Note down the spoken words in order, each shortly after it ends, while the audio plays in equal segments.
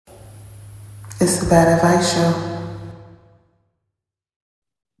It's the Bad Advice Show.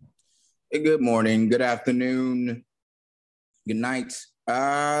 Hey, good morning, good afternoon, good night.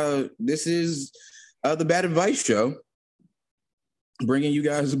 This is the Bad Advice Show, bringing you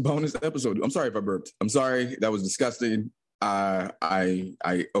guys a bonus episode. I'm sorry if I burped. I'm sorry, that was disgusting. I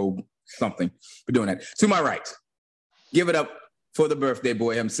owe something for doing that. To my right, give it up for the birthday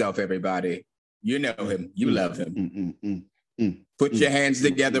boy himself, everybody. You know him, you love him. Put your hands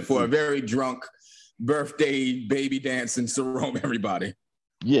together for a very drunk birthday baby dance in Cerrome, everybody.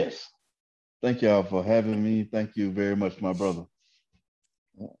 Yes. Thank y'all for having me. Thank you very much, my brother.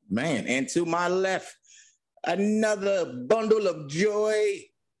 Man, and to my left, another bundle of joy.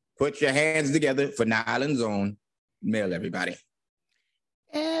 Put your hands together for Nyland's own Mel, everybody.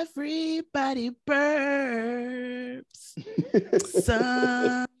 Everybody burps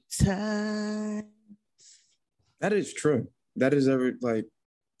sometimes. That is true. That is ever like,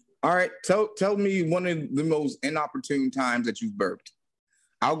 all right, tell me one of the most inopportune times that you've burped.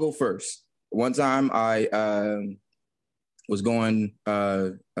 I'll go first. One time I was going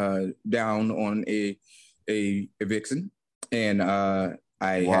down on a Vixen, and I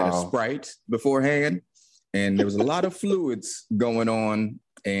had a Sprite beforehand, and there was a lot of fluids going on,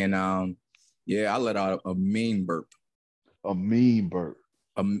 and I let out a mean burp. A mean burp.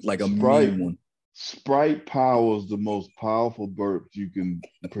 Like a mean one. Sprite powers the most powerful burp you can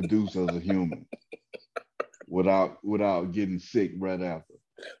produce as a human without getting sick right after.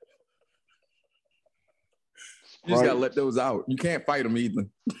 You just gotta let those out. You can't fight them either.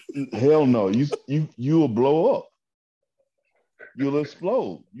 Hell no. You will blow up. You'll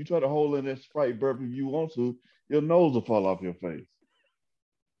explode. You try to hold in that Sprite burp if you want to, your nose will fall off your face.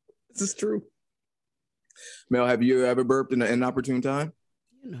 This is true. Mel, have you ever burped in an inopportune time?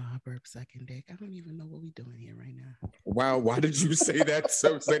 You know I burp second dick. I don't even know what we're doing here right now. Wow, why did you say that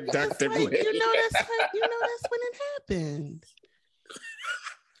so seductively? Like, you know that's when it happened.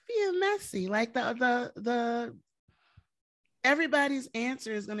 Being messy. Like the everybody's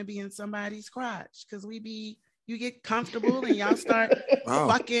answer is gonna be in somebody's crotch because you get comfortable and y'all start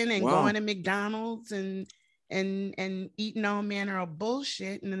fucking and going to McDonald's and eating all manner of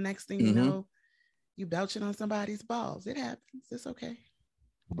bullshit, and the next thing you know, you belching on somebody's balls. It happens. It's okay.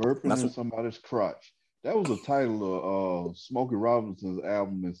 Burping in somebody's crotch. That was the title of Smokey Robinson's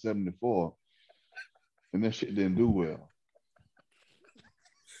album in '74, and that shit didn't do well.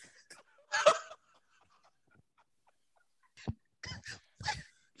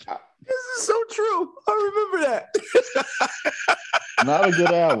 This is so true. I remember that. Not a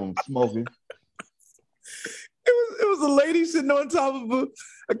good album, Smokey. It was a lady sitting on top of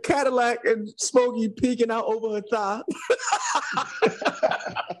a Cadillac and Smokey peeking out over her thigh.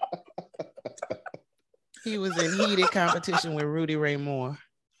 He was in heated competition with Rudy Ray Moore.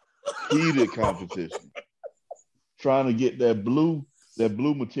 Heated competition. Trying to get that blue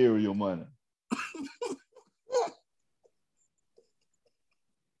material money.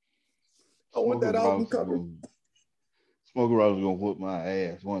 I want that album cover. Smokey Robinson gonna whoop my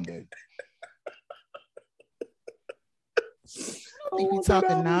ass one day. I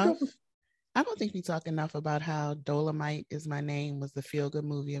don't think we talk enough about how Dolomite Is My Name was the feel-good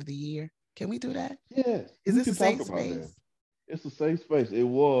movie of the year. Can we do that? Yes. Is this a safe space? It's a safe space. It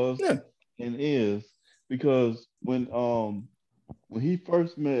was and is, because when he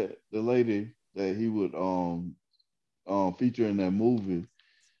first met the lady that he would feature in that movie,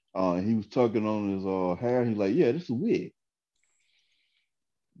 he was tugging on his hair. He's like, "Yeah, this is a wig."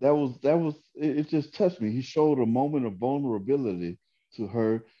 That was it. Just touched me. He showed a moment of vulnerability to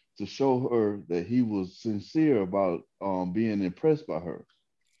her to show her that he was sincere about being impressed by her.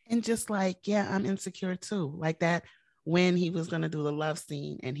 And just like, yeah, I'm insecure too. Like that when he was gonna do the love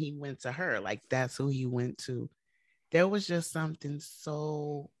scene and he went to her, like that's who he went to. There was just something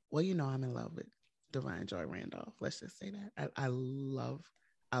so well, I'm in love with Divine Joy Randolph. Let's just say that. I love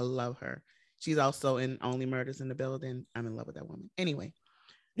her. She's also in Only Murders in the Building. I'm in love with that woman. Anyway.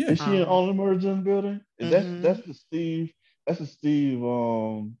 Yeah, is she in Only Murders in the Building? And that's the Steve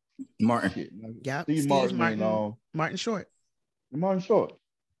Martin. Yeah, Steve Martin. Martin Short. Martin Short.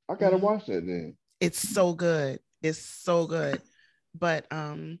 I gotta watch that then. It's so good. But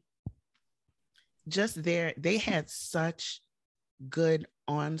just there, they had such good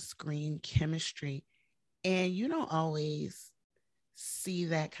on-screen chemistry, and you don't always see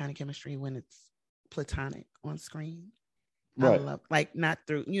that kind of chemistry when it's platonic on screen. Right. I love, like, not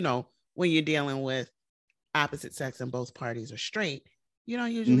through, when you're dealing with opposite sex and both parties are straight, you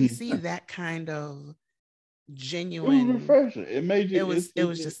don't usually see that kind of genuine. It was refreshing. It made you. It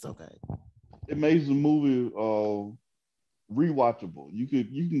was just so good. It made the movie rewatchable. You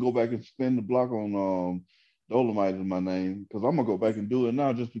can go back and spin the block on Dolomite is my name, because I'm gonna go back and do it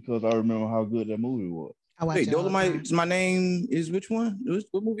now just because I remember how good that movie was. I watch Wait, Dolomite is my name is which one?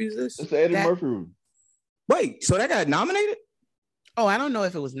 What movie is this? It's the Eddie Murphy movie. Wait, so that got nominated? Oh, I don't know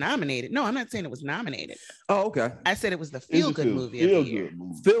if it was nominated. No, I'm not saying it was nominated. Oh, okay. I said it was the feel-good movie of the year.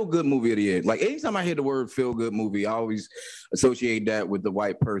 Feel-good movie of the year. Like anytime I hear the word feel-good movie, I always associate that with the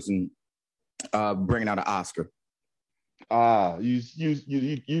white person bringing out an Oscar. You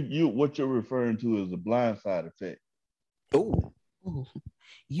what you're referring to is the blind side effect. Oh.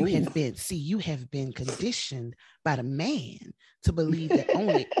 You have been conditioned by the man to believe that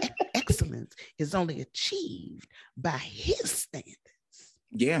only excellence is only achieved by his standards.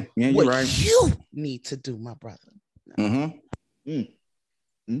 Yeah, you're what right. You need to do, my brother. No.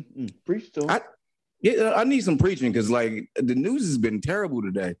 Preach to him. I need some preaching because like the news has been terrible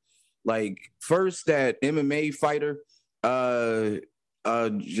today. Like first that MMA fighter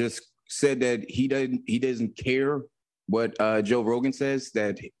just said that he doesn't care what Joe Rogan says,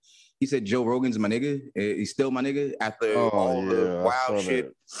 that he said Joe Rogan's my nigga. He's still my nigga after all the wild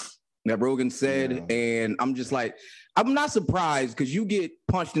shit that Rogan said. Yeah. And I'm just like, I'm not surprised because you get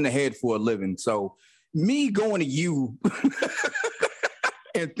punched in the head for a living. So me going to you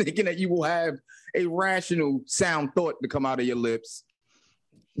and thinking that you will have a rational, sound thought to come out of your lips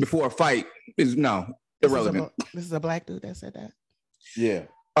before a fight is irrelevant. This is a black dude that said that? Yeah.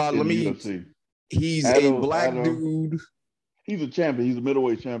 He's a black dude. He's a champion. He's a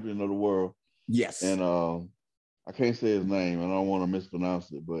middleweight champion of the world. Yes. And I can't say his name, and I don't want to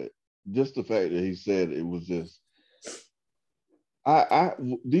mispronounce it, but just the fact that he said it was just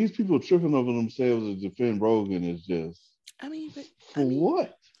these people tripping over themselves to defend Rogan is just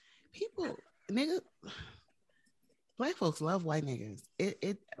what? People, nigga, black folks love white niggas.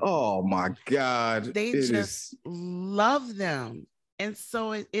 Oh my God. They just love them. And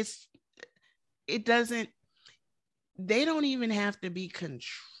so it doesn't, they don't even have to be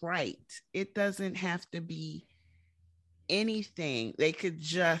contrite. It doesn't have to be anything. They could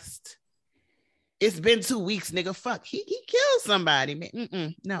just, it's been 2 weeks, nigga. Fuck, he killed somebody.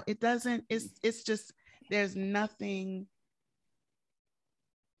 Man. No, it doesn't. It's just, there's nothing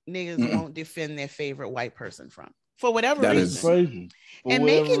niggas won't defend their favorite white person from. For whatever reason. That is crazy. And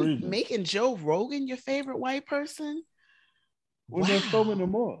making Joe Rogan your favorite white person? Well, there's so many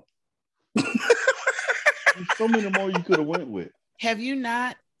more. There's so many more you could have went with. Have you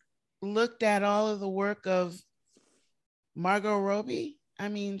not looked at all of the work of Margot Robbie? I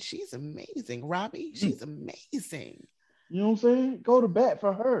mean, she's amazing. Robbie, she's amazing. You know what I'm saying? Go to bat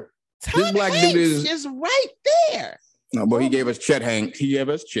for her. Tom Hanks is just right there. No, but he gave us Chet Hanks. He gave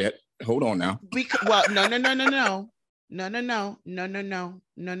us Chet. Hold on now. No.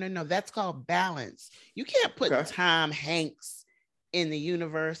 That's called balance. You can't put Tom Hanks in the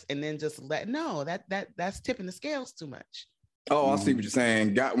universe and then just that's tipping the scales too much. Oh, I see what you're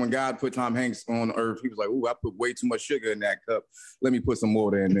saying. When God put Tom Hanks on earth, he was like, "Ooh, I put way too much sugar in that cup. Let me put some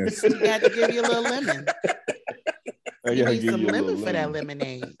water in this." He got to give you a little lemon. You need some lemon for that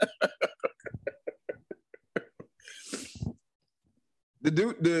lemonade. The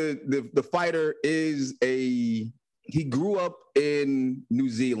dude, the fighter he grew up in New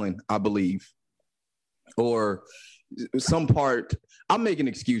Zealand, I believe, or some part. I'm making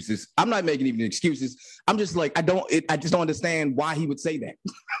excuses. I'm not making even excuses. I'm just like, I just don't understand why he would say that.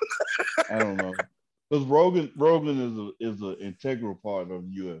 I don't know. Because Rogan is an integral part of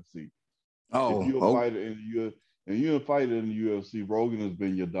the UFC. Oh, if you're a fighter in the UFC, Rogan has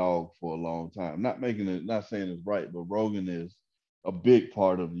been your dog for a long time. Not saying it's right, but Rogan is a big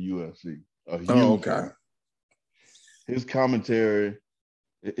part of the UFC. Part. His commentary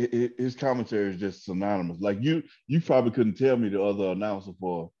is just synonymous. Like you probably couldn't tell me the other announcer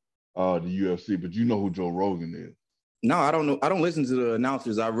for the UFC, but you know who Joe Rogan is. No, I don't know. I don't listen to the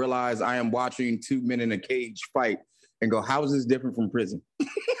announcers. I realize I am watching two men in a cage fight and go, how is this different from prison?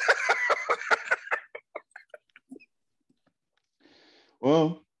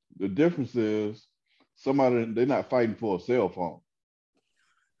 Well, the difference is they're not fighting for a cell phone.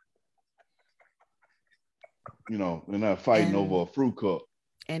 You know, they're not fighting over a fruit cup.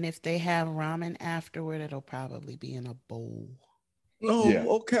 And if they have ramen afterward, it'll probably be in a bowl. Oh, yeah.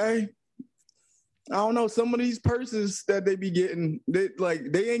 Okay. I don't know. Some of these purses that they be getting,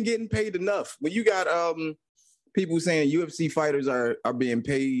 they ain't getting paid enough. When you got people saying UFC fighters are being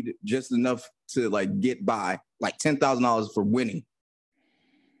paid just enough to like get by, like $10,000 for winning,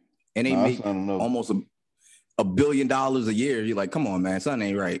 and they make almost $1 billion a year. You're like, come on, man, something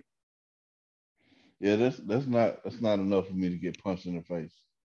ain't right. Yeah, that's not enough for me to get punched in the face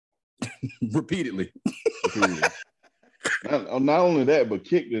repeatedly. Not only that, but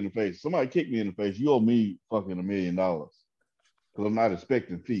kicked in the face. Somebody kicked me in the face. You owe me fucking $1 million because I'm not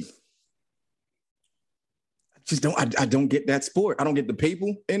expecting feet. I don't get that sport. I don't get the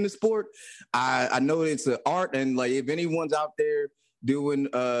people in the sport. I know it's an art, and like if anyone's out there doing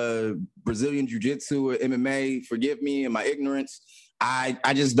Brazilian jiu-jitsu or MMA, forgive me and my ignorance. I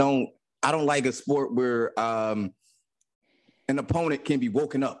don't like a sport where an opponent can be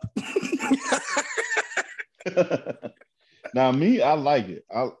woken up. Now, me, I like it.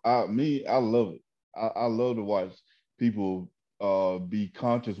 I love it. I love to watch people be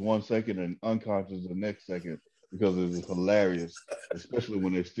conscious 1 second and unconscious the next second because it's hilarious, especially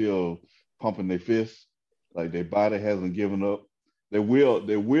when they're still pumping their fists, like their body hasn't given up. Their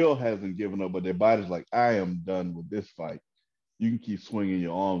will hasn't given up, but their body's like, I am done with this fight. You can keep swinging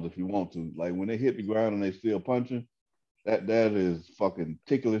your arms if you want to. Like when they hit the ground and they still punching, that is fucking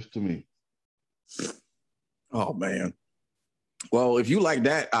ticklish to me. Oh man. Well, if you like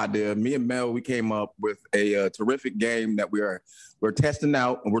that idea, me and Mel, we came up with a terrific game that we're testing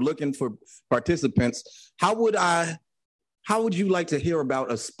out, and we're looking for participants. How would you like to hear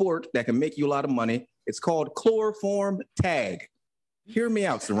about a sport that can make you a lot of money? It's called chloroform tag. Hear me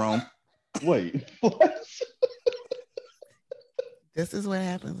out, Cerrome. Wait, what? This is what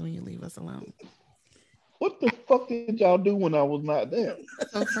happens when you leave us alone. What the fuck did y'all do when I was not there?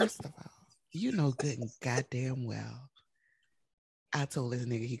 So first of all, you know good and goddamn well I told this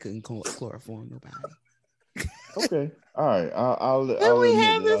nigga he couldn't chloroform nobody. Okay. All right. I'll Did we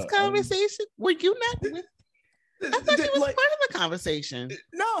have this conversation? Were you not with? I thought he was part of the conversation.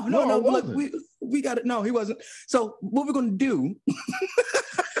 No. Look, we got it. No, he wasn't. So what we're gonna do?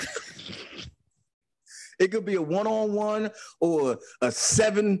 It could be a 1-on-1 or a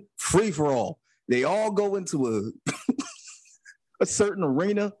 7 free-for-all. They all go into a certain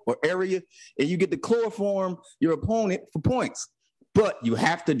arena or area, and you get to chloroform your opponent for points. But you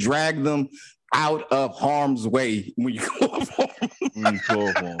have to drag them out of harm's way when you chloroform.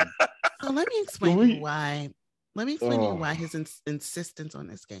 So let me explain why. Let me explain to you why his insistence on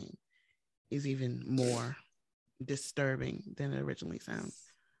this game is even more disturbing than it originally sounds.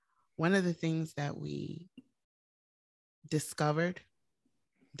 One of the things that we discovered,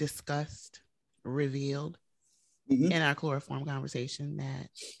 discussed, revealed in our chloroform conversation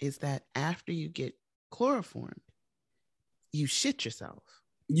is that after you get chloroformed, you shit yourself.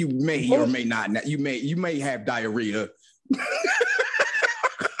 You may or may not. You may have diarrhea.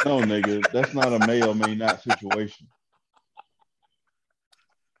 No, nigga, that's not a may or may not situation.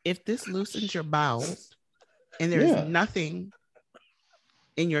 If this loosens your bowels and there's nothing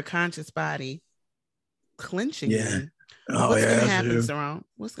in your conscious body clenching you, what's gonna happen, Cerrome?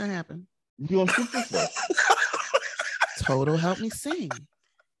 What's gonna happen? You're gonna shit yourself. Total, help me sing.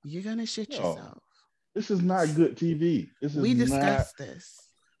 You're gonna shit yourself. This is not good TV. We discussed this.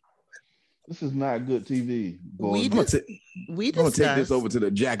 This is not good TV. I'm gonna take this over to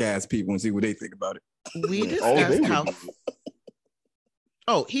the jackass people and see what they think about it. We discussed how.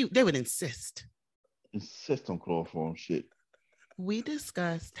 They would insist on chloroform shit. We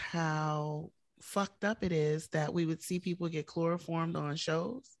discussed how fucked up it is that we would see people get chloroformed on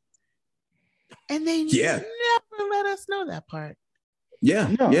shows, and they never let us know that part.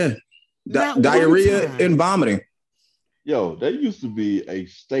 Diarrhea and vomiting. Yo, that used to be a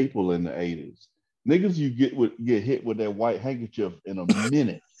staple in the 80s. Niggas, you get hit with that white handkerchief in a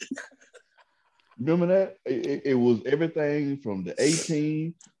minute. Remember that? It was everything from the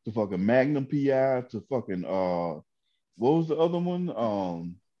 18 to fucking Magnum PI to fucking what was the other one?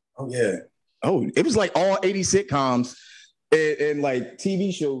 It was like all 80 sitcoms and like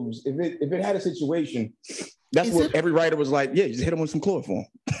TV shows. If it had a situation, that's what every writer was like. Yeah, just hit them with some chloroform.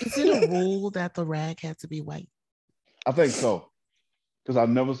 Is it a rule that the rag had to be white? I think so. Because I've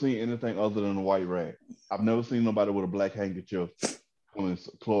never seen anything other than a white rag. I've never seen nobody with a black handkerchief when it's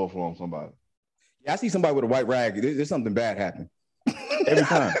chloroform somebody. Yeah, I see somebody with a white rag. There's something bad happen. Every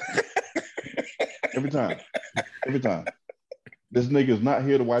time. Every time. This nigga's not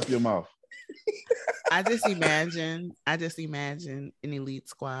here to wipe your mouth. I just imagine an elite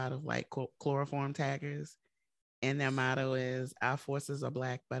squad of like chloroform taggers, and their motto is our forces are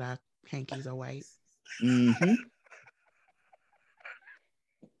black, but our hankies are white. Mm-hmm.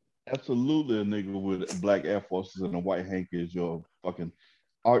 Absolutely, a nigga with black Air Forces and a white hanky is your fucking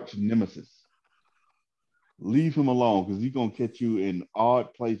arch nemesis. Leave him alone, because he's gonna catch you in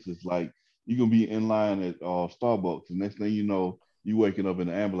odd places. Like you're gonna be in line at Starbucks, and next thing you know, you waking up in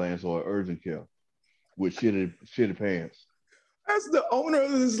an ambulance or urgent care with shitty pants. As the owner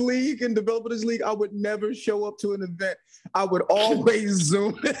of this league and developer of this league, I would never show up to an event. I would always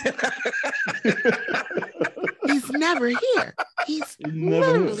Zoom. He's never here. He's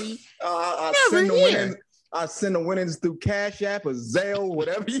never literally I never send the here. winnings. I send the winnings through Cash App or Zelle,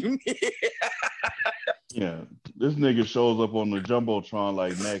 whatever you need. Yeah, this nigga shows up on the jumbotron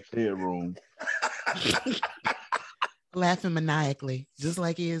like Max Headroom. Laughing maniacally, just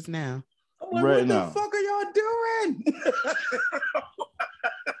like he is now. I'm like, Right what now. the fuck are y'all doing?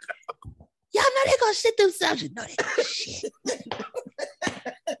 Y'all know they gonna shit themselves. You know they gonna shit.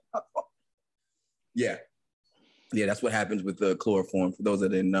 Yeah, that's what happens with the chloroform. For those that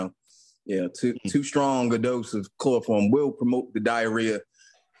didn't know, yeah, too strong a dose of chloroform will promote the diarrhea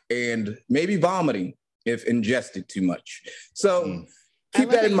and maybe vomiting if ingested too much. So keep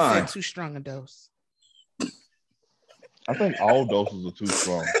that in mind. Too strong a dose. I think all doses are too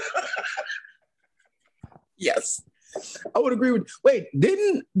strong. Yes, I would agree with. Wait,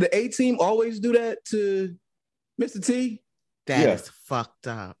 didn't the A team always do that to Mr. T? That is fucked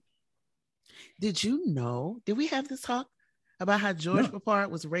up. Did you know? Did we have this talk about how George Papard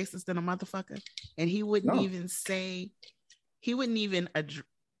was racist than a motherfucker, and he wouldn't even say, he wouldn't even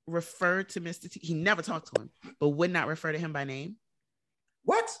refer to Mr. T. He never talked to him, but would not refer to him by name.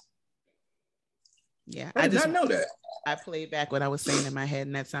 What? Yeah, I did not know that. I played back what I was saying in my head,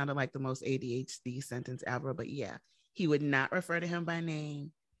 and that sounded like the most ADHD sentence ever. But yeah, he would not refer to him by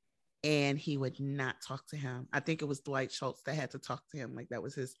name, and he would not talk to him. I think it was Dwight Schultz that had to talk to him, like that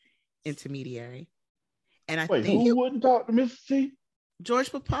was his intermediary. And I think who wouldn't talk to Mr. T?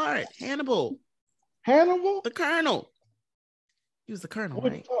 George Papard, Hannibal, the Colonel. He was the Colonel,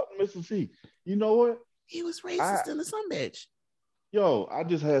 wouldn't right? Talk to Mr. T. You know what? He was racist in the sumbitch. Yo, I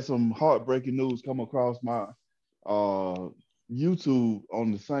just had some heartbreaking news come across my YouTube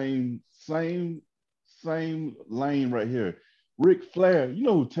on the same lane right here. Ric Flair, you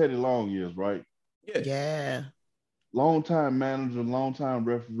know who Teddy Long is, right? Yeah. Longtime manager, longtime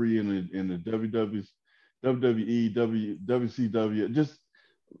referee in the WWE, WCW, just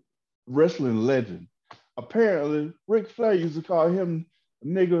wrestling legend. Apparently, Ric Flair used to call him a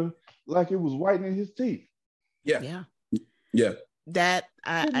nigga like it was whitening his teeth. Yeah. That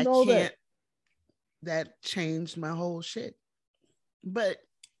I know can't. That changed my whole shit. But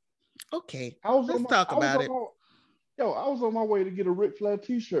okay, let's talk about it. I was on my way to get a Ric Flair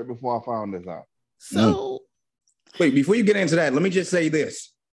t-shirt before I found this out. So wait, before you get into that, let me just say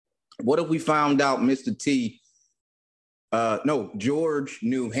this. What if we found out Mr. T George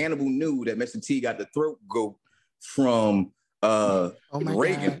Hannibal knew that Mr. T got the throat goat from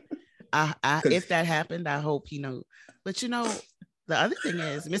Reagan. God. If that happened, I hope he knows. But the other thing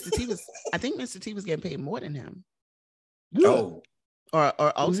is I think Mr. T was getting paid more than him. Good. Oh. Or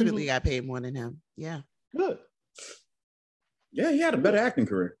ultimately got paid more than him. Yeah. Good. Yeah, he had a better acting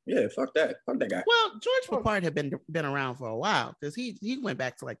career. Yeah, fuck that. Fuck that guy. Well, George Papard had been around for a while because he went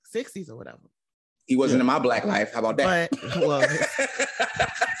back to like the 60s or whatever. He wasn't in my black life. How about that? But well,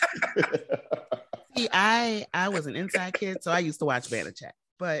 see, I was an inside kid, so I used to watch Banner Chat.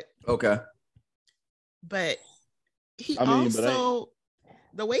 But okay. But he the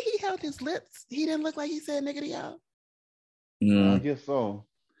way he held his lips, he didn't look like he said nigga to y'all. I guess so.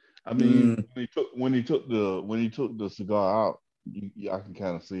 I mean, when he took the cigar out, I can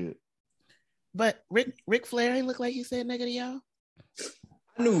kind of see it. But Ric Flair, he looked like he said nigga to y'all.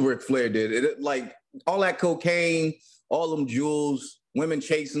 I knew Ric Flair did it. Like all that cocaine, all them jewels, women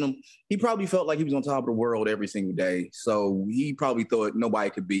chasing him. He probably felt like he was on top of the world every single day. So he probably thought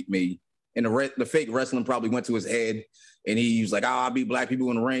nobody could beat me. And the fake wrestling probably went to his head, and he was like, I'll beat black people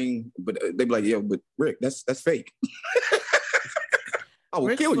in the ring. But they'd be like, yo, but Rick, that's fake. I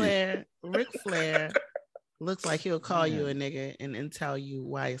will kill you. Ric Flair looks like he'll call you a nigga and tell you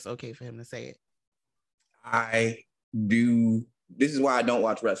why it's okay for him to say it. I do. This is why I don't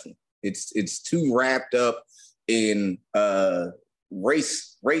watch wrestling. It's too wrapped up in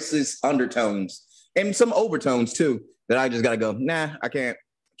racist undertones and some overtones too that I just gotta go, nah, I can't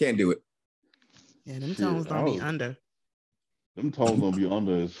do it. Yeah, them tones don't be under. Them tones don't be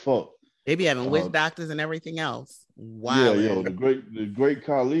under as fuck. They be having witch doctors and everything else. Wow. Yeah, yo, the great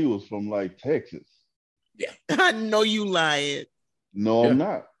Khali was from like Texas. Yeah. I know you lying. No, I'm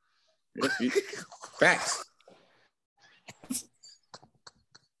not. Facts.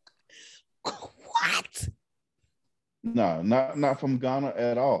 What? No, not from Ghana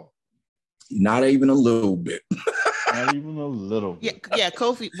at all. Not even a little bit. Not even a little bit. Yeah,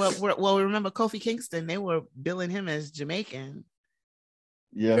 Kofi. Well, remember Kofi Kingston? They were billing him as Jamaican.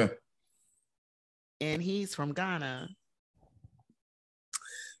 Yeah. And he's from Ghana.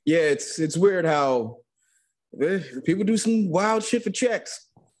 Yeah, it's weird how people do some wild shit for checks.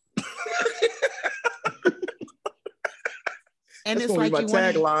 And That's it's like my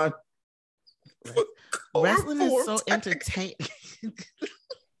tagline. Wrestling is so entertaining.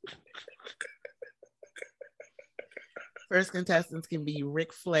 First contestants can be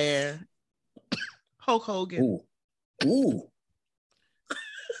Ric Flair, Hulk Hogan. Ooh.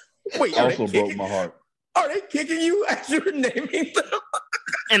 Wait, also broke my heart. Are they kicking you as you're naming them?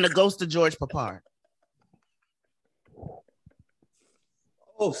 And the ghost of George Papard.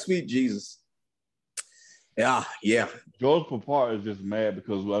 Oh, sweet Jesus. Yeah. George Papard is just mad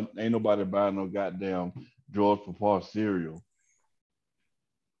because ain't nobody buying no goddamn George Papard cereal.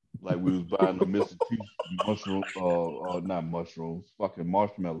 Like we was buying the Mr. T mushroom, not mushrooms, fucking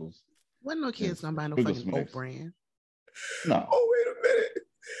marshmallows. Wasn't no kids gonna buy no fucking oat brand. No. Oh, wait a minute.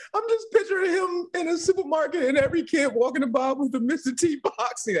 I'm just picturing him in a supermarket and every kid walking about with the Mr. T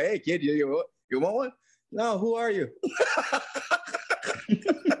box. He's like, hey, kid, you want one? No, who are you?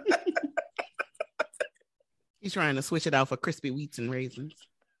 He's trying to switch it out for crispy wheats and raisins.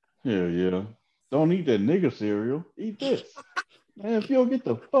 Yeah. Don't eat that nigger cereal. Eat this. Man, if you don't get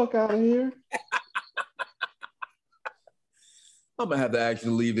the fuck out of here. I'm going to have to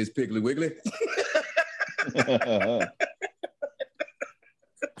actually leave this Piggly Wiggly.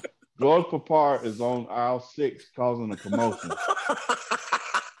 George Papard is on aisle 6 causing a commotion.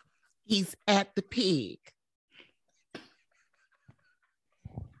 He's at the pig.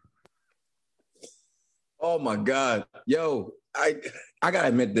 Oh my God. Yo, I gotta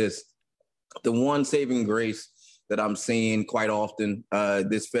admit this. The one saving grace that I'm seeing quite often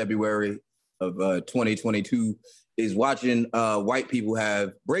this February of 2022 is watching white people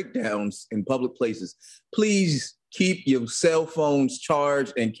have breakdowns in public places. Please keep your cell phones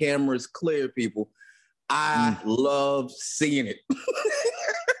charged and cameras clear, people. I love seeing it.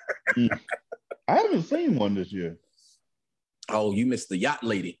 I haven't seen one this year. Oh, you missed the yacht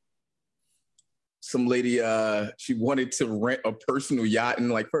lady. Some lady, she wanted to rent a personal yacht, and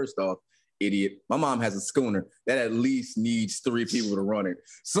like, first off, idiot, my mom has a schooner that at least needs 3 people to run it.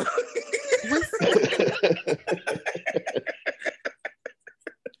 So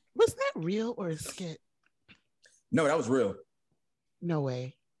was that real or a skit? No, that was real. No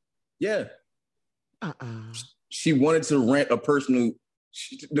way. Yeah. She wanted to rent a personal.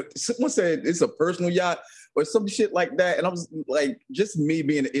 Someone said it's a personal yacht or some shit like that, and I was like, just me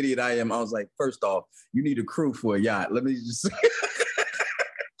being the idiot I am, I was like, first off, you need a crew for a yacht. Let me just.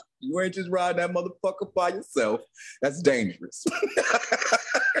 You ain't just riding that motherfucker by yourself. That's dangerous.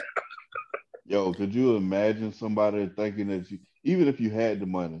 Yo, could you imagine somebody thinking that you, even if you had the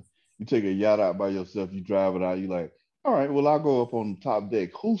money, you take a yacht out by yourself, you drive it out, you like, all right, well, I'll go up on the top deck.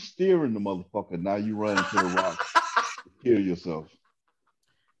 Who's steering the motherfucker? Now you run into the rock to kill yourself.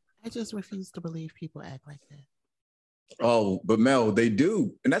 I just refuse to believe people act like that. Oh, but Mel, they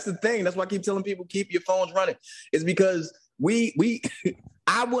do. And that's the thing. That's why I keep telling people, keep your phones running. It's because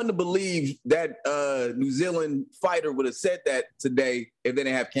I wouldn't have believed that New Zealand fighter would have said that today if they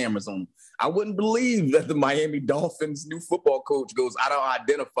didn't have cameras on them. I wouldn't believe that the Miami Dolphins new football coach goes, I don't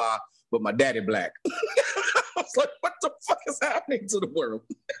identify, but my daddy black. I was like, what the fuck is happening to the world?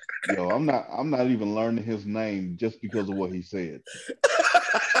 Yo, I'm not even learning his name just because of what he said.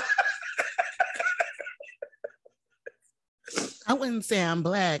 I wouldn't say I'm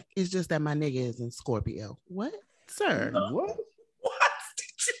black. It's just that my nigga is in Scorpio. What? Sir. What? What did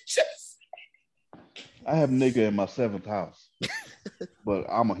you just say? I have nigga in my 7th house, but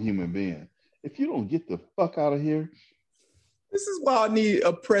I'm a human being. If you don't get the fuck out of here. This is why I need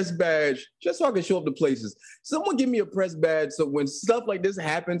a press badge, just so I can show up to places. Someone give me a press badge so when stuff like this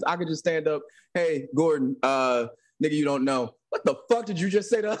happens, I can just stand up. Hey, Gordon, nigga, you don't know. What the fuck did you just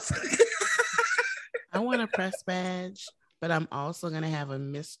say to us? I want a press badge, but I'm also going to have a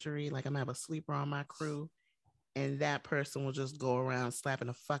mystery. Like, I'm going to have a sleeper on my crew, and that person will just go around slapping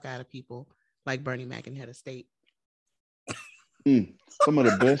the fuck out of people like Bernie Mac in Head of State. Some of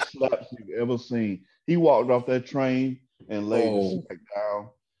the best slaps you've ever seen. He walked off that train and laid the smack down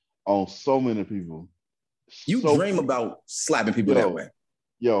on so many people. You dream about slapping people that way.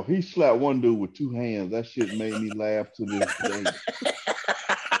 Yo, he slapped one dude with 2 hands. That shit made me laugh to this day.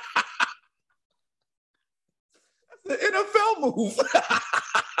 That's an NFL move.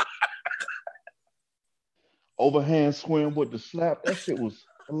 Overhand swim with the slap. That shit was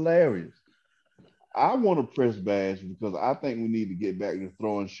hilarious. I want a press badge because I think we need to get back to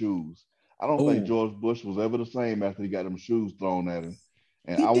throwing shoes. I don't think George Bush was ever the same after he got them shoes thrown at him.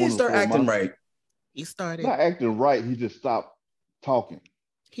 And he did start acting right. He started not acting right. He just stopped talking.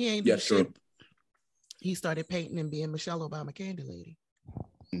 He ain't do shit. True. He started painting and being Michelle Obama candy lady.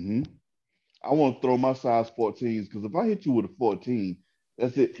 Mm-hmm. I want to throw my size 14s because if I hit you with a 14,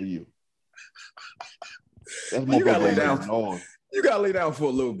 that's it for you. That's you gotta lay down. You gotta lay down for a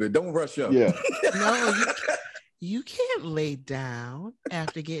little bit. Don't rush up. Yeah. No, you can't lay down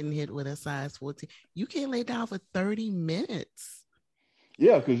after getting hit with a size 14. You can't lay down for 30 minutes.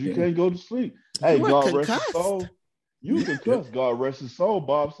 Yeah, because you can't go to sleep. Hey, You are God rest concussed. his soul. You concussed. God rest his soul.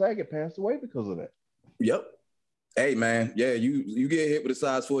 Bob Saget passed away because of that. Yep. Hey man, yeah, you get hit with a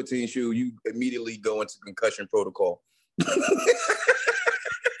size 14 shoe, you immediately go into concussion protocol.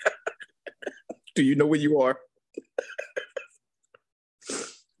 Do you know where you are?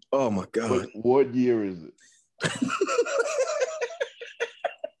 Oh my God. What year is it?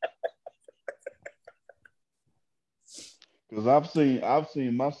 Because I've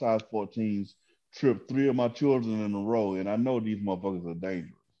seen my size 14s trip 3 of my children in a row, and I know these motherfuckers are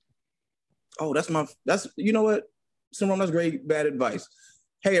dangerous. Oh, that's you know what? Cerrome, that's great bad advice.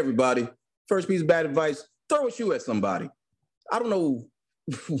 Hey everybody, first piece of bad advice, throw a shoe at somebody. I don't know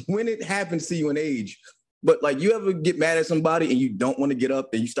when it happens to you in age, but like you ever get mad at somebody and you don't want to get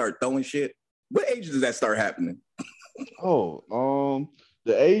up and you start throwing shit? What age does that start happening? The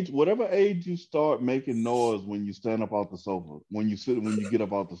age, whatever age you start making noise when you stand up off the sofa, when you get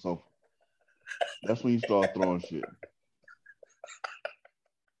up off the sofa, that's when you start throwing shit.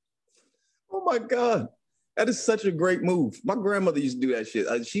 Oh my God. That is such a great move. My grandmother used to do that shit.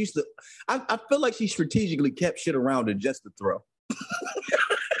 She used to, I feel like she strategically kept shit around her just to throw.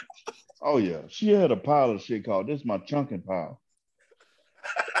 Oh yeah. She had a pile of shit called, this is my chunking pile.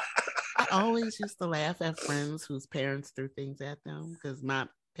 I always used to laugh at friends whose parents threw things at them because my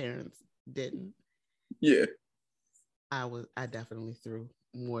parents didn't. Yeah. I definitely threw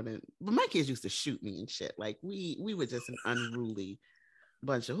more than, but my kids used to shoot me and shit. Like we were just an unruly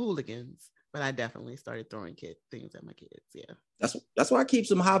bunch of hooligans. But I definitely started throwing things at my kids. Yeah. That's why I keep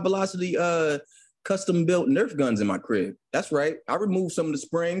some high velocity custom built Nerf guns in my crib. That's right. I removed some of the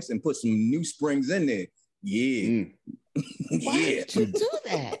springs and put some new springs in there. Yeah. Why did you do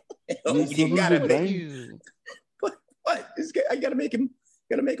that? Oh, you gotta make you. What? I gotta make him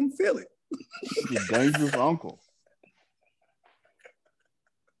feel it. He's a dangerous uncle.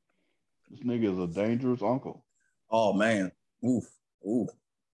 This nigga is a dangerous uncle. Oh man. Oof.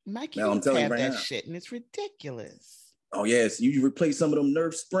 My kids have that shit and it's ridiculous. Oh yes, you replace some of them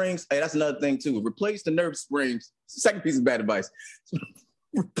Nerf springs. Hey, that's another thing too. Replace the Nerf springs. Second piece of bad advice.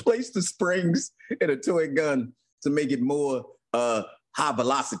 Replace the springs in a toy gun to make it more high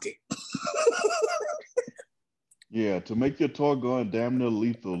velocity. Yeah, to make your toy gun damn near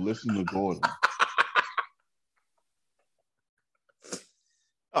lethal, listen to Gordon.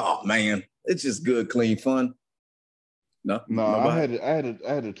 Oh man, it's just good, clean fun. No, I had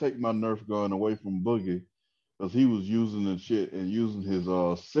to take my Nerf gun away from Boogie because he was using the shit and using his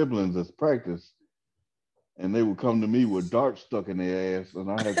siblings as practice, and they would come to me with darts stuck in their ass,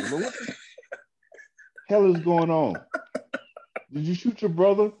 and I had to go, what the hell is going on? Did you shoot your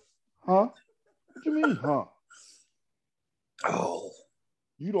brother? Huh? What do you mean, huh? Oh,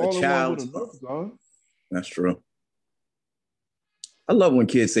 you the only one with a Nerf gun. That's true. I love when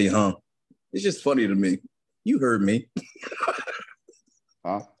kids say "huh." It's just funny to me. You heard me.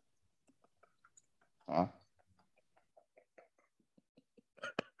 Huh?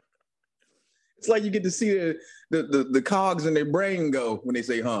 It's like you get to see the cogs in their brain go when they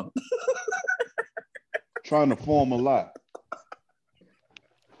say "huh." Trying to form a lot.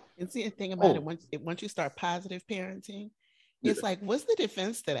 And see the thing about it, once you start positive parenting, it's like, what's the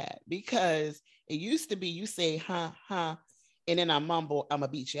defense to that? Because it used to be you say huh, and then I mumble, I'm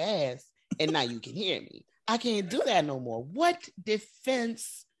gonna beat your ass, and now you can hear me. I can't do that no more. What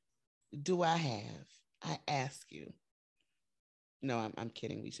defense do I have? I ask you. No, I'm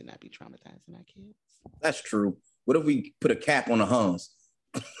kidding. We should not be traumatizing our kids. That's true. What if we put a cap on the hums?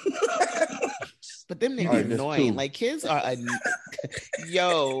 But them niggas annoying. Like kids are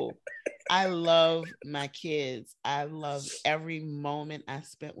yo. I love my kids. I love every moment I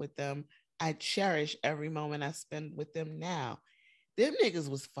spent with them. I cherish every moment I spend with them now. Them niggas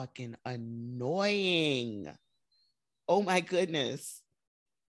was fucking annoying. Oh my goodness.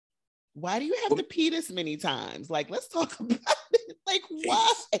 Why do you have to pee this many times? Like, let's talk about it. Like,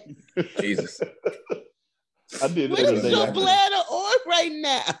 why? Jesus. I did what is your bladder on right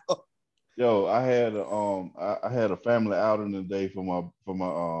now? Yo, I had a family outing today for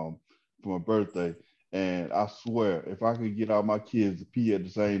my birthday, and I swear, if I could get all my kids to pee at the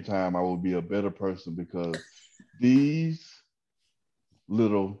same time, I would be a better person because these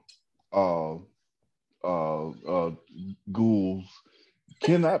little ghouls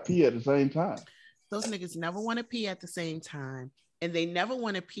cannot pee at the same time. Those niggas never want to pee at the same time, and they never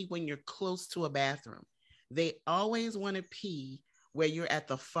want to pee when you're close to a bathroom. They always want to pee where you're at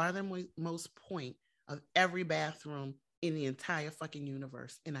the farthermost point of every bathroom in the entire fucking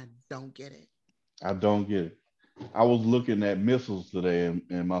universe, and I don't get it. I don't get it. I was looking at missiles today,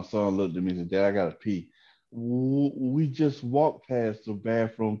 and my son looked at me and said, "Dad, I gotta pee." We just walked past the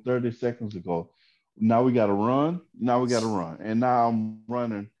bathroom 30 seconds ago. Now we gotta run. And now I'm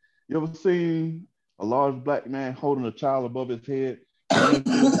running. You ever seen a large black man holding a child above his head?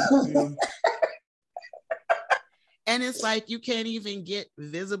 And it's like you can't even get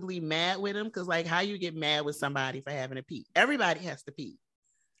visibly mad with him, because like, how you get mad with somebody for having to pee? Everybody has to pee.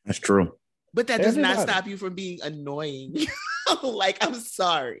 That's true. But that does not stop you from being annoying. Like, I'm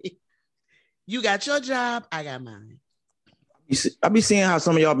sorry. You got your job, I got mine. I be seeing how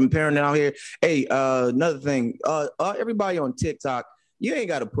some of y'all been parenting out here. Hey, another thing, everybody on TikTok, you ain't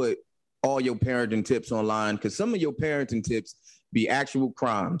got to put all your parenting tips online, because some of your parenting tips be actual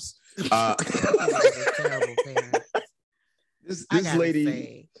crimes. Terrible parents. This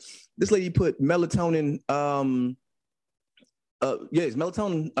lady put melatonin,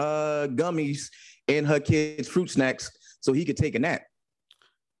 melatonin gummies in her kid's fruit snacks so he could take a nap.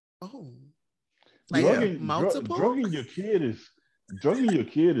 Oh, like multiple? Drugging your kid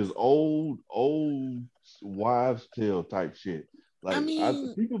is old wives' tale type shit. Like, I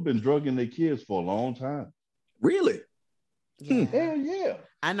mean, people have been drugging their kids for a long time. Really? Yeah. Hell yeah.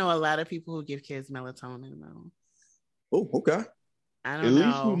 I know a lot of people who give kids melatonin though. Oh, okay. I don't know. At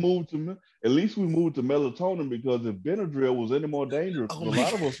least we moved to melatonin, because if Benadryl was any more dangerous, a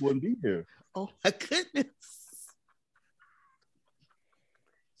lot of us wouldn't be here. Oh my goodness.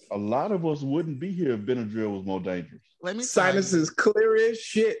 A lot of us wouldn't be here if Benadryl was more dangerous. Let me Sinuses clear as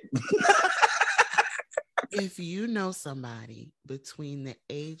shit. If you know somebody between the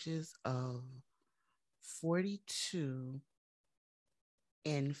ages of 42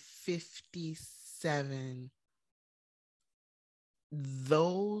 and 57,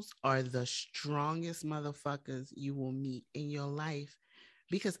 those are the strongest motherfuckers you will meet in your life,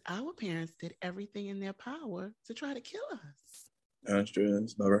 because our parents did everything in their power to try to kill us. That's true.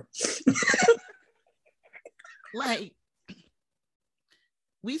 That's about right. Like,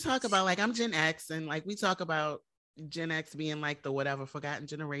 we talk about, like, I'm Gen X, and like we talk about Gen X being like the whatever forgotten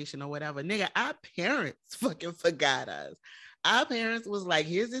generation or whatever. Nigga, our parents fucking forgot us. Our parents was like,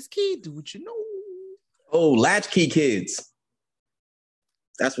 here's this key, do what you know. Oh, latchkey kids.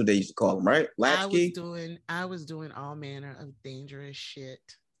 That's what they used to call them, right? Latchkey. I was doing all manner of dangerous shit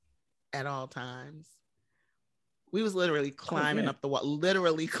at all times. We was literally climbing up the wall,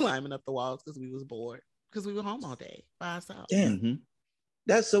 because we was bored, because we were home all day by ourselves. Damn. Mm-hmm.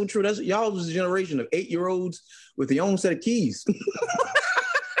 That's so true. That's y'all was a generation of 8-year-olds with their own set of keys.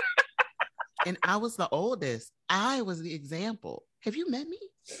 And I was the oldest. I was the example. Have you met me?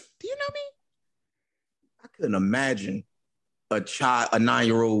 Do you know me? I couldn't imagine a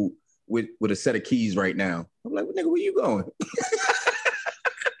 9-year-old with a set of keys right now. I'm like, nigga, where you going?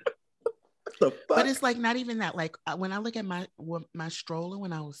 The fuck? But it's like not even that. Like, when I look at my stroller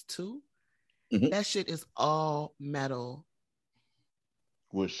when I was 2, that shit is all metal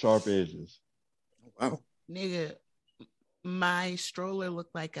with sharp edges. Wow. Nigga, my stroller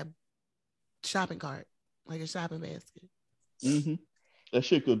looked like a shopping cart, like a shopping basket. Mm-hmm. That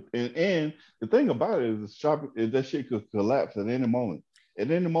shit could, and the thing about it is that shit could collapse at any moment.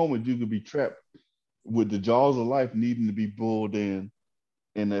 At any moment, you could be trapped with the jaws of life needing to be pulled in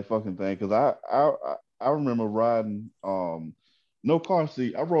that fucking thing. Because I remember riding no car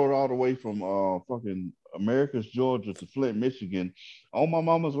seat. I rode all the way from fucking Americus, Georgia to Flint, Michigan on my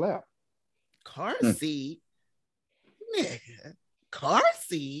mama's lap. Car seat? Nigga, car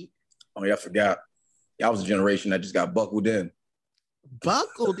seat? Oh, yeah, I forgot. Y'all was a generation that just got buckled in.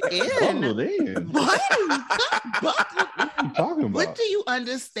 Buckled in? Buckled in? What are you talking about? What do you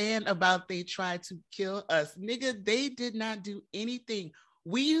understand about they tried to kill us? Nigga, they did not do anything.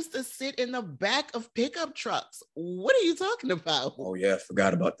 We used to sit in the back of pickup trucks. What are you talking about? Oh, yeah, I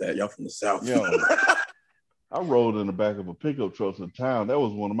forgot about that. Y'all from the South. Yo, I rode in the back of a pickup truck in town. That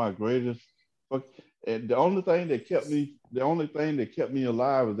was one of my greatest. And the only thing that kept me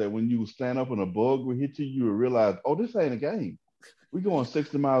alive is that when you would stand up and a bug would hit you, you would realize, oh, this ain't a game. We're going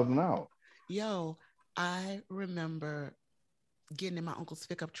 60 miles an hour. Yo, I remember getting in my uncle's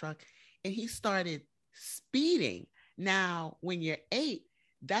pickup truck and he started speeding. Now, when you're 8,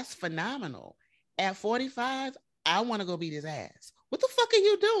 that's phenomenal. At 45, I want to go beat his ass. What the fuck are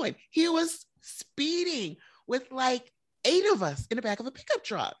you doing? He was speeding with like 8 of us in the back of a pickup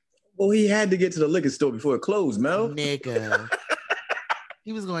truck. Well, he had to get to the liquor store before it closed, Mel. Nigga.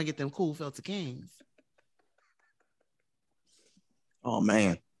 He was going to get them cool filter kings. Oh,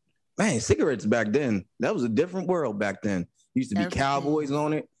 man. Man, cigarettes back then, that was a different world back then. Used to be cowboys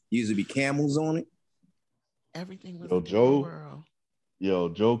on it. Used to be camels on it. Everything was Yo, a different Joe.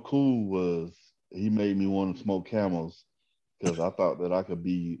 world. Joe Cool he made me want to smoke camels because I thought that I could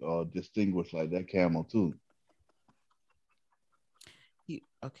be distinguished like that camel too.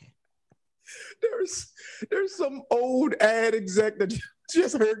 Okay. There's some old ad exec that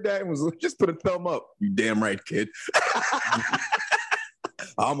just heard that and was just put a thumb up. You damn right, kid.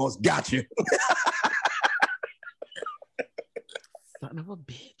 I almost got you. Son of a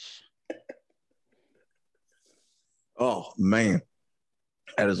bitch. Oh man,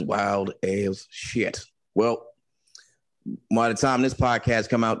 that is wild as shit. Well, by the time this podcast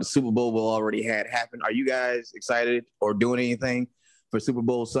come out, the Super Bowl will already had happened. Are you guys excited or doing anything for Super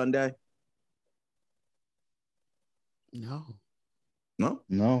Bowl Sunday? No.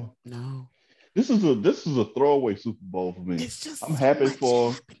 This is a throwaway Super Bowl for me. It's just I'm happy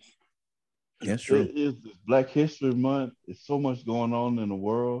for. That's true. It is Black History Month. It's so much going on in the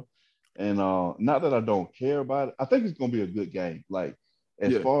world, and not that I don't care about it. I think it's going to be a good game. Like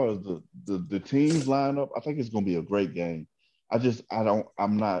as far as the teams line up, I think it's going to be a great game.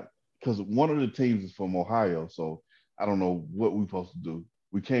 I'm not because one of the teams is from Ohio, so I don't know what we're supposed to do.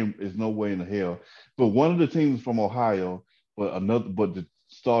 There's no way in the hell. But one of the teams is from Ohio, but the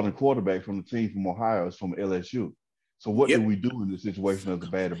starting quarterback from the team from Ohio is from LSU. So what do we do in this situation as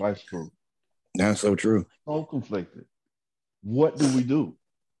a bad advice crew? That's so true. So conflicted. What do we do?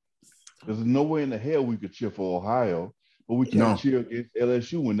 There's no way in the hell we could cheer for Ohio, but we can't cheer against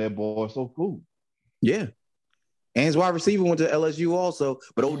LSU when that boy is so cool. Yeah. And his wide receiver went to LSU also,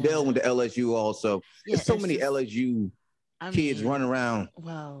 but Odell went to LSU also. Yeah, There's so many LSU kids running around.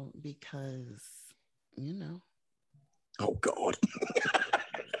 Well, because, Oh, God.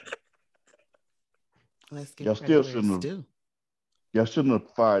 Let's get Y'all shouldn't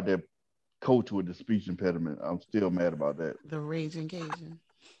have fired that coach with the speech impediment. I'm still mad about that. The Raging Cajun.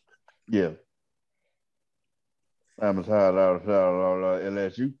 Yeah. I'm tired of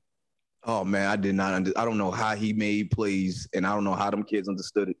LSU. Oh man, I did not. I don't know how he made plays, and I don't know how them kids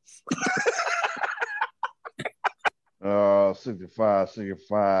understood it. 65,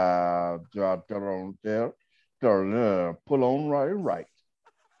 pull on right.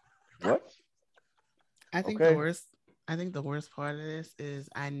 What? I think the worst part of this is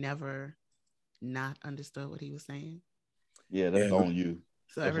I never not understood what he was saying. Yeah, that's on you.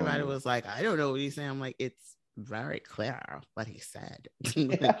 So everybody was like, I don't know what he's saying. I'm like, it's very clear what he said.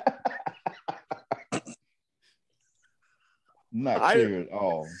 Not clear at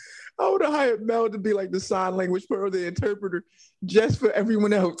all. I would have hired Mel to be like the sign language for the interpreter just for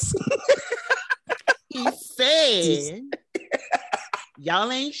everyone else. He said, y'all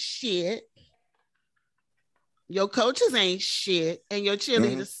ain't shit. Your coaches ain't shit, and your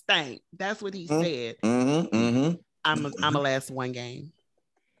cheerleaders stink. That's what he said. I'm a last one game.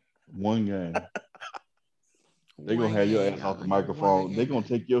 One game. They're going to have your ass off the microphone. They're going to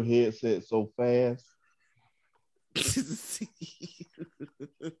take your headset so fast.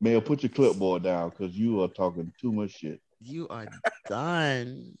 Mel, put your clipboard down because you are talking too much shit. You are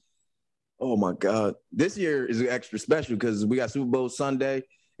done. Oh, my God. This year is extra special because we got Super Bowl Sunday.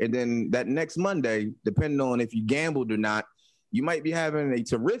 And then that next Monday, depending on if you gambled or not, you might be having a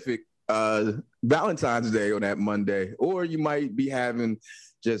terrific Valentine's Day on that Monday, or you might be having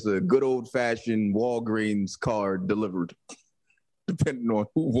just a good old-fashioned Walgreens card delivered, depending on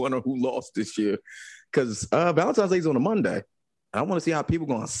who won or who lost this year. Because Valentine's Day is on a Monday. I want to see how people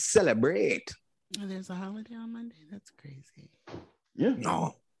going to celebrate. Oh, there's a holiday on Monday? That's crazy. Yeah.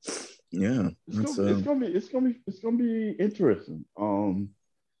 Oh, yeah. It's gonna be interesting. I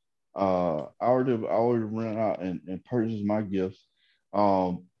already ran out and purchased my gifts.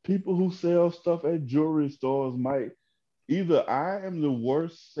 People who sell stuff at jewelry stores might either I am the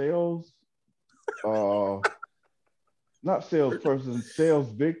worst sales not salesperson,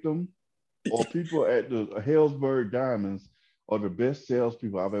 sales victim, or people at the Hellsberg Diamonds are the best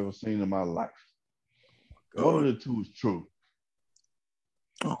salespeople I've ever seen in my life. One of the two is true.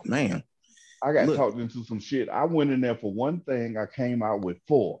 Oh man. I got talked into some shit. I went in there for one thing, I came out with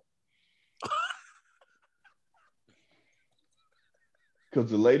 4. Because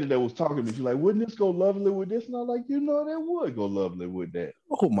the lady that was talking to me, she's like, wouldn't this go lovely with this? And I was like, that would go lovely with that.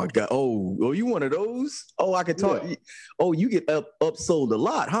 Oh my God. Oh, you one of those? Oh, I can talk. Yeah. Oh, you get upsold a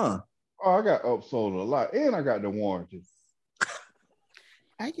lot, huh? Oh, I got upsold a lot. And I got the warranty.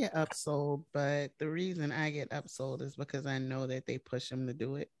 I get upsold, but the reason I get upsold is because I know that they push them to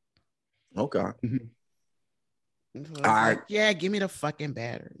do it. Okay. So like, yeah, give me the fucking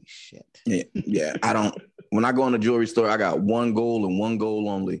battery. Shit. Yeah. I don't. When I go in the jewelry store, I got one goal and one goal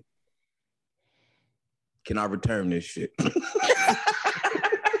only. Can I return this shit?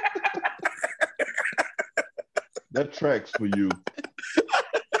 That tracks for you.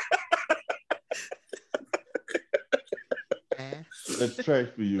 That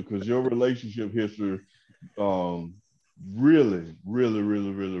tracks for you because your relationship history really, really,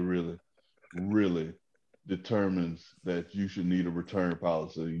 really, really, really, really determines that you should need a return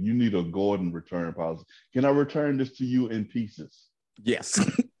policy. You need a Gordon return policy. Can I return this to you in pieces? Yes.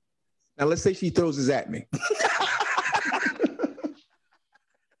 Now let's say she throws this at me.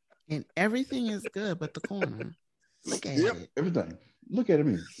 And everything is good but the corner. Look at it. Everything. Look at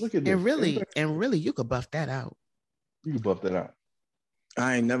me. Look at this. And really, you could buff that out. You can buff that out.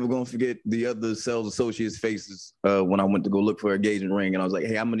 I ain't never gonna forget the other sales associates' faces when I went to go look for an engagement ring, and I was like,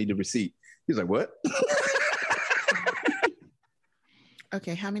 "Hey, I'm gonna need the receipt." He's like, "What?"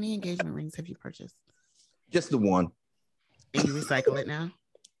 Okay, how many engagement rings have you purchased? Just the one. And you recycle it now?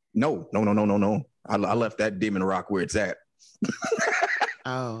 No. I left that demon rock where it's at.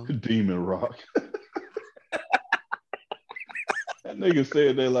 Oh, Demon rock. That nigga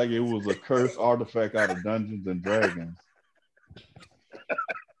said that like it was a cursed artifact out of Dungeons and Dragons.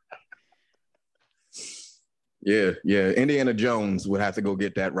 Yeah. Indiana Jones would have to go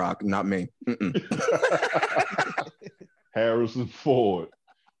get that rock, not me. Harrison Ford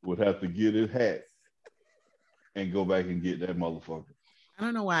would have to get his hat and go back and get that motherfucker. I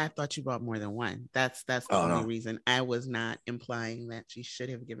don't know why I thought you bought more than one. That's the only reason. I was not implying that she should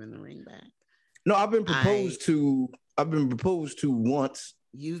have given the ring back. No, I've been proposed to once.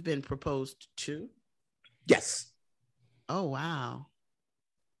 You've been proposed to? Yes. Oh wow.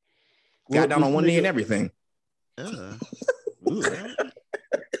 Got down on one knee and everything. Ugh.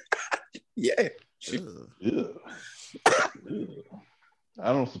 Yeah.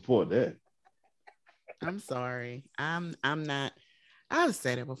 I don't support that. I'm sorry. I'm not. I've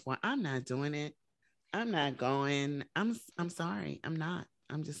said it before. I'm not doing it. I'm not going. I'm sorry. I'm not.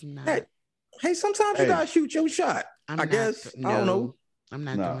 I'm just not. Hey, sometimes you gotta shoot your shot. I guess. No, I don't know. I'm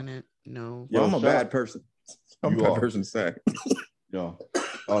not doing it. No. Well, I'm a bad person. I'm a bad person to say. Yeah.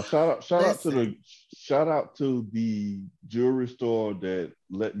 Shout out to the jewelry store that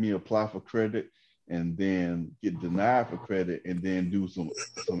let me apply for credit and then get denied for credit and then do some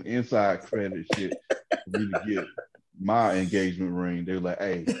inside credit shit for me to get my engagement ring. They were like,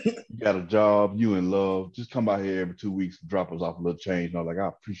 "Hey, you got a job, you in love, just come by here every 2 weeks and drop us off a little change." And I was like, "I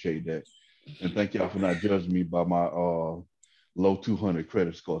appreciate that. And thank y'all for not judging me by my low 200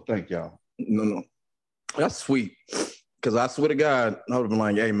 credit score. Thank y'all." No. That's sweet. Because I swear to God, I would have been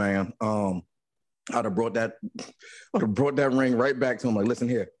like, "Hey, man, I'd have brought that ring right back to him. Like, listen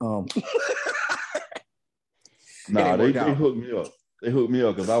here." Nah, they hooked me up. They hooked me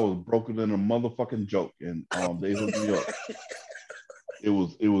up because I was broken in a motherfucking joke, and they hooked me up. It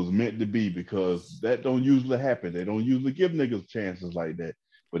was meant to be because that don't usually happen. They don't usually give niggas chances like that.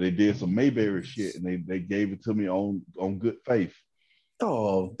 But they did some Mayberry shit, and they gave it to me on good faith.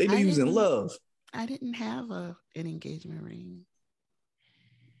 Oh, they knew you was in love. I didn't have an engagement ring.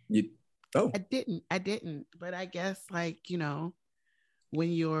 I didn't. But I guess, like, you know,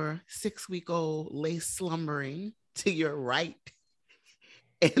 when your 6-week-old lay slumbering to your right,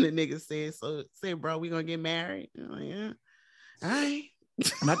 and the nigga says, "Say, bro, we gonna get married?" I'm like, "Yeah, all right."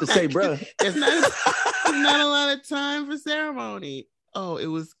 Not to say, bro. There's not a lot of time for ceremony. Oh, it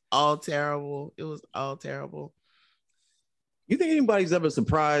was all terrible. It was all terrible. You think anybody's ever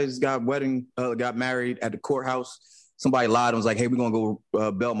surprised got married at the courthouse? Somebody lied and was like, "Hey, we're gonna go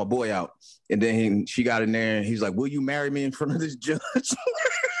bail my boy out," and then she got in there and he's like, "Will you marry me in front of this judge?"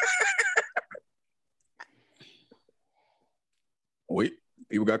 Wait,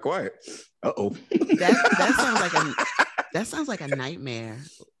 people got quiet. Uh-oh. That sounds like a nightmare.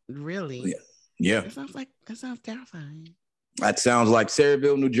 Really? Yeah. That sounds terrifying. That sounds like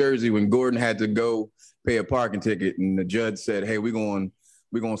Sayreville, New Jersey, when Gordon had to go pay a parking ticket, and the judge said, "Hey, we're going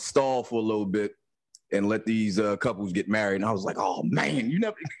to stall for a little bit and let these couples get married." And I was like, "Oh man,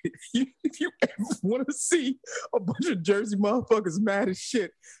 if you ever want to see a bunch of Jersey motherfuckers mad as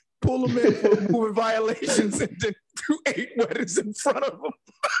shit, pull them in for moving violations and then do 8 weddings in front of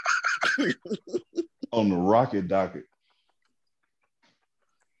them." On the rocket docket.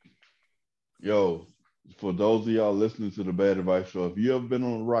 Yo, for those of y'all listening to the Bad Advice Show, if you ever been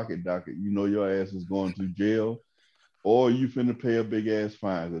on a rocket docket, you know your ass is going to jail or you finna pay a big ass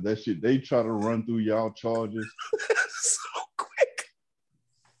fine. That shit, they try to run through y'all charges so quick.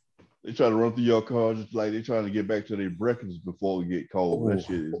 They try to run through your charges like they trying to get back to their breakfast before we get cold. That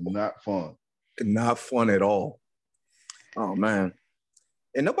shit is not fun. Not fun at all. Oh man.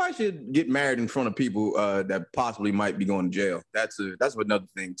 And nobody should get married in front of people that possibly might be going to jail. That's another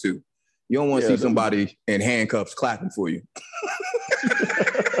thing too. You don't want to see somebody in handcuffs clapping for you.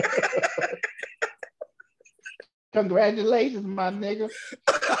 Congratulations, my nigga.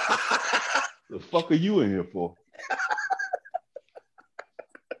 The fuck are you in here for?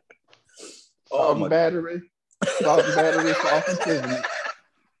 Salt and battery, salt and seasoning.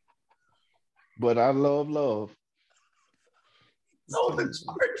 But I love. Oh, the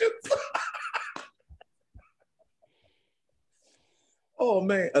charges. Oh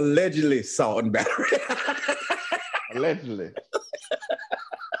man, allegedly salt and battery. Allegedly.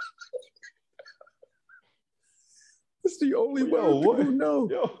 It's the only way people know.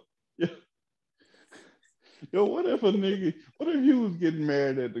 Yo, what if you was getting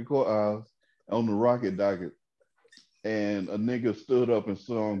married at the courthouse on the rocket docket and a nigga stood up and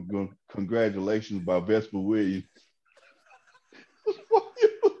sung Congratulations by Vesper Williams?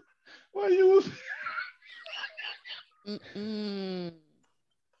 Why you was...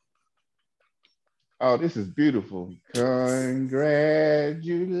 Oh, this is beautiful.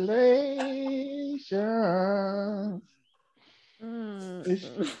 Congratulations. It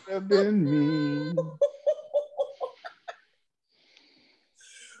should have been me.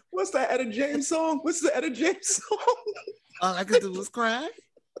 What's that Etta James song? What's the Etta James song? All I could do was cry.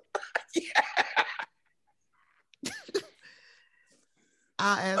 Yeah.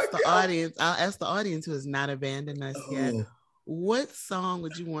 I'll ask the audience who has not abandoned us yet. What song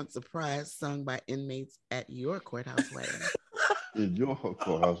would you want surprise sung by inmates at your courthouse wedding? In your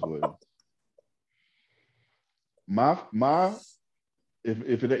courthouse wedding.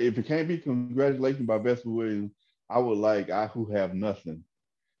 If it can't be Congratulations by Vesper Williams, I would like I Who Have Nothing.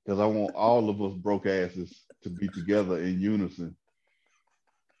 Because I want all of us broke asses to be together in unison.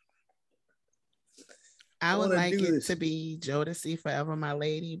 I would like it to be Jodeci Forever My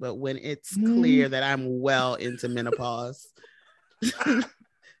Lady, but when it's clear that I'm well into menopause.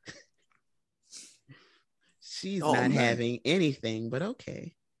 She's not having anything, but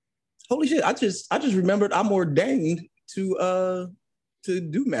okay. Holy shit, I just remembered I'm ordained to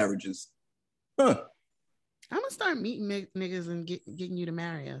do marriages. Huh. I'm gonna start meeting niggas and getting you to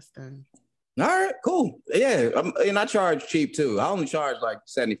marry us then. All right, cool. Yeah, and I charge cheap too. I only charge like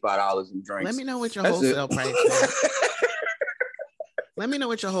 $75 in drinks. Let me know what your wholesale price is. Let me know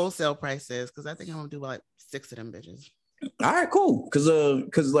what your wholesale price is, because I think I'm gonna do like 6 of them bitches. All right, cool.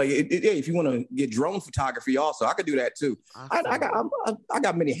 Because like if you want to get drone photography, also I could do that too. Awesome. I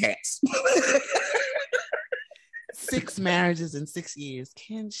got many hats. 6 marriages in 6 years.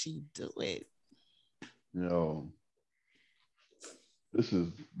 Can she do it? Yo, this.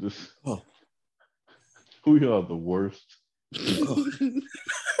 Oh. We are the worst.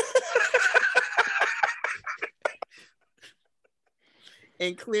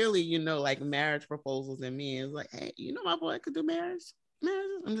 And clearly, like marriage proposals and me is like, hey, my boy could do marriage.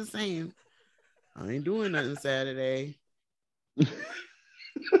 I'm just saying, I ain't doing nothing Saturday. You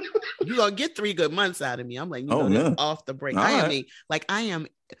gonna get 3 good months out of me. I'm like, off the break. I am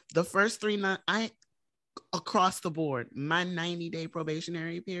the first 3 months. Across the board, my 90-day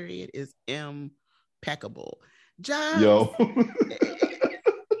probationary period is impeccable. Jobs,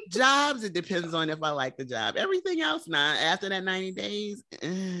 it depends on if I like the job. Everything else, after that 90 days,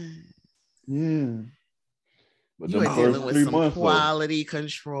 yeah. But you are dealing with some quality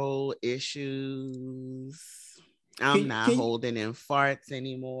control issues. I'm not holding in farts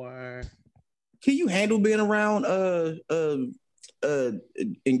anymore. Can you handle being around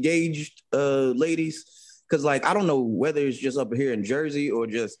engaged ladies? Because like I don't know whether it's just up here in Jersey or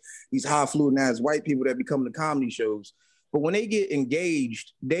just these highfalutin ass white people that become the comedy shows, but when they get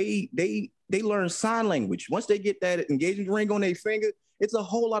engaged, they learn sign language. Once they get that engagement ring on their finger, it's a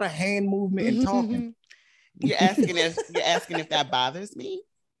whole lot of hand movement and talking. You're asking if that bothers me,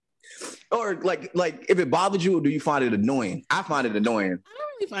 or like if it bothers you, or do you find it annoying? I find it annoying. I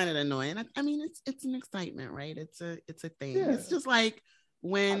don't really find it annoying. I mean, it's an excitement, right? It's a thing. Yeah. It's just like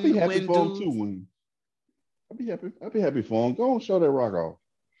when I'd be happy for dudes... him too. I'd be happy for him. Go and show that rock off.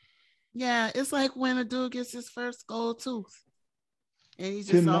 Yeah, it's like when a dude gets his first gold tooth, and he's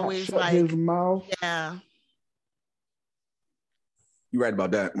just always shut like his mouth. Yeah, you're right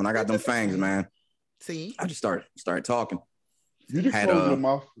about that. When I got them fangs, man. See, I just started talking. You didn't close your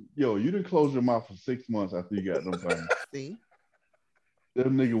mouth. Yo, you didn't close your mouth for 6 months after you got them fangs. See, that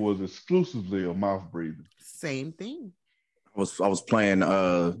nigga was exclusively a mouth breather. Same thing. I was playing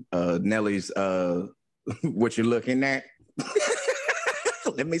Nelly's What You Looking At.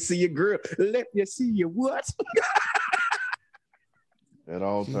 Let me see your girl. Let me see your what? At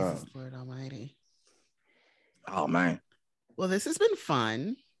all times. Lord Almighty. Oh man. Well, this has been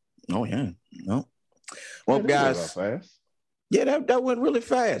fun. Oh yeah. No. Well, guys. Yeah, that went really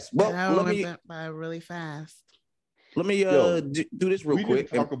fast. Well, that went by really fast. Let me do this real quick. We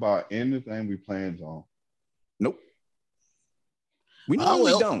didn't talk about anything we planned on. Nope. We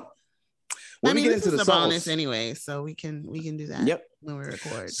normally don't. When we get into the bonus anyway, so we can do that when we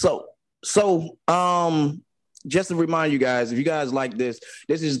record. So just to remind you guys, if you guys like this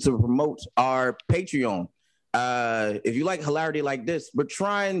is to promote our Patreon. If you like hilarity like this, we're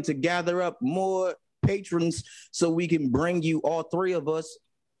trying to gather up more patrons so we can bring you all three of us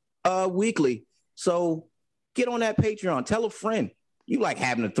weekly. So get on that Patreon. Tell a friend. You like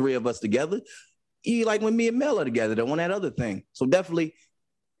having the three of us together. You like when me and Mel are together, don't want that other thing. So definitely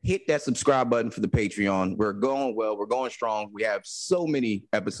hit that subscribe button for the Patreon. We're going well. We're going strong. We have so many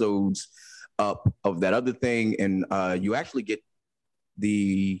episodes up of that other thing. And you actually get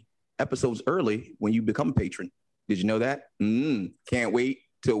the episodes early when you become a patron. Did you know that? Can't wait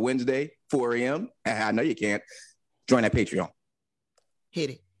till Wednesday, 4 a.m. I know you can't. Join that Patreon. Hit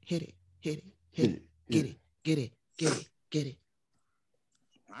it. Get it.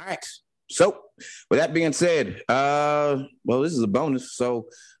 All right. So with that being said, well, this is a bonus. So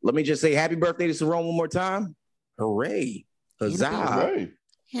let me just say happy birthday to Cerrome one more time. Hooray. Huzzah.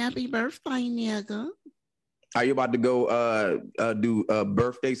 Happy birthday, nigga. Are you about to go do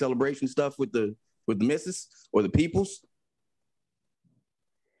birthday celebration stuff with the missus or the peoples?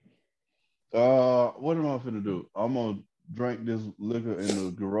 What am I finna do? I'm gonna drink this liquor in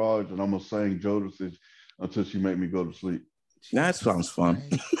the garage and I'm gonna sing Jodeci until she make me go to sleep. That sounds fun.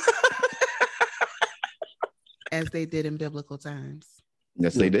 As they did in biblical times.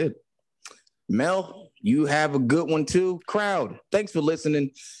 Yes, they did. Mel, you have a good one too. Crowd, thanks for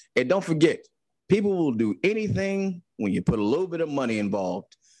listening. And don't forget, people will do anything when you put a little bit of money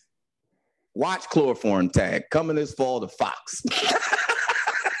involved. Watch Chloroform Tag coming this fall to Fox.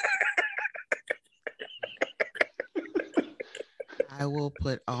 I will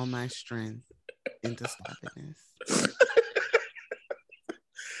put all my strength into stopping this.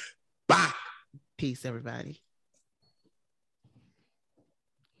 Bye. Peace, everybody.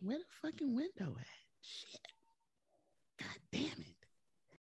 Where the fucking window at?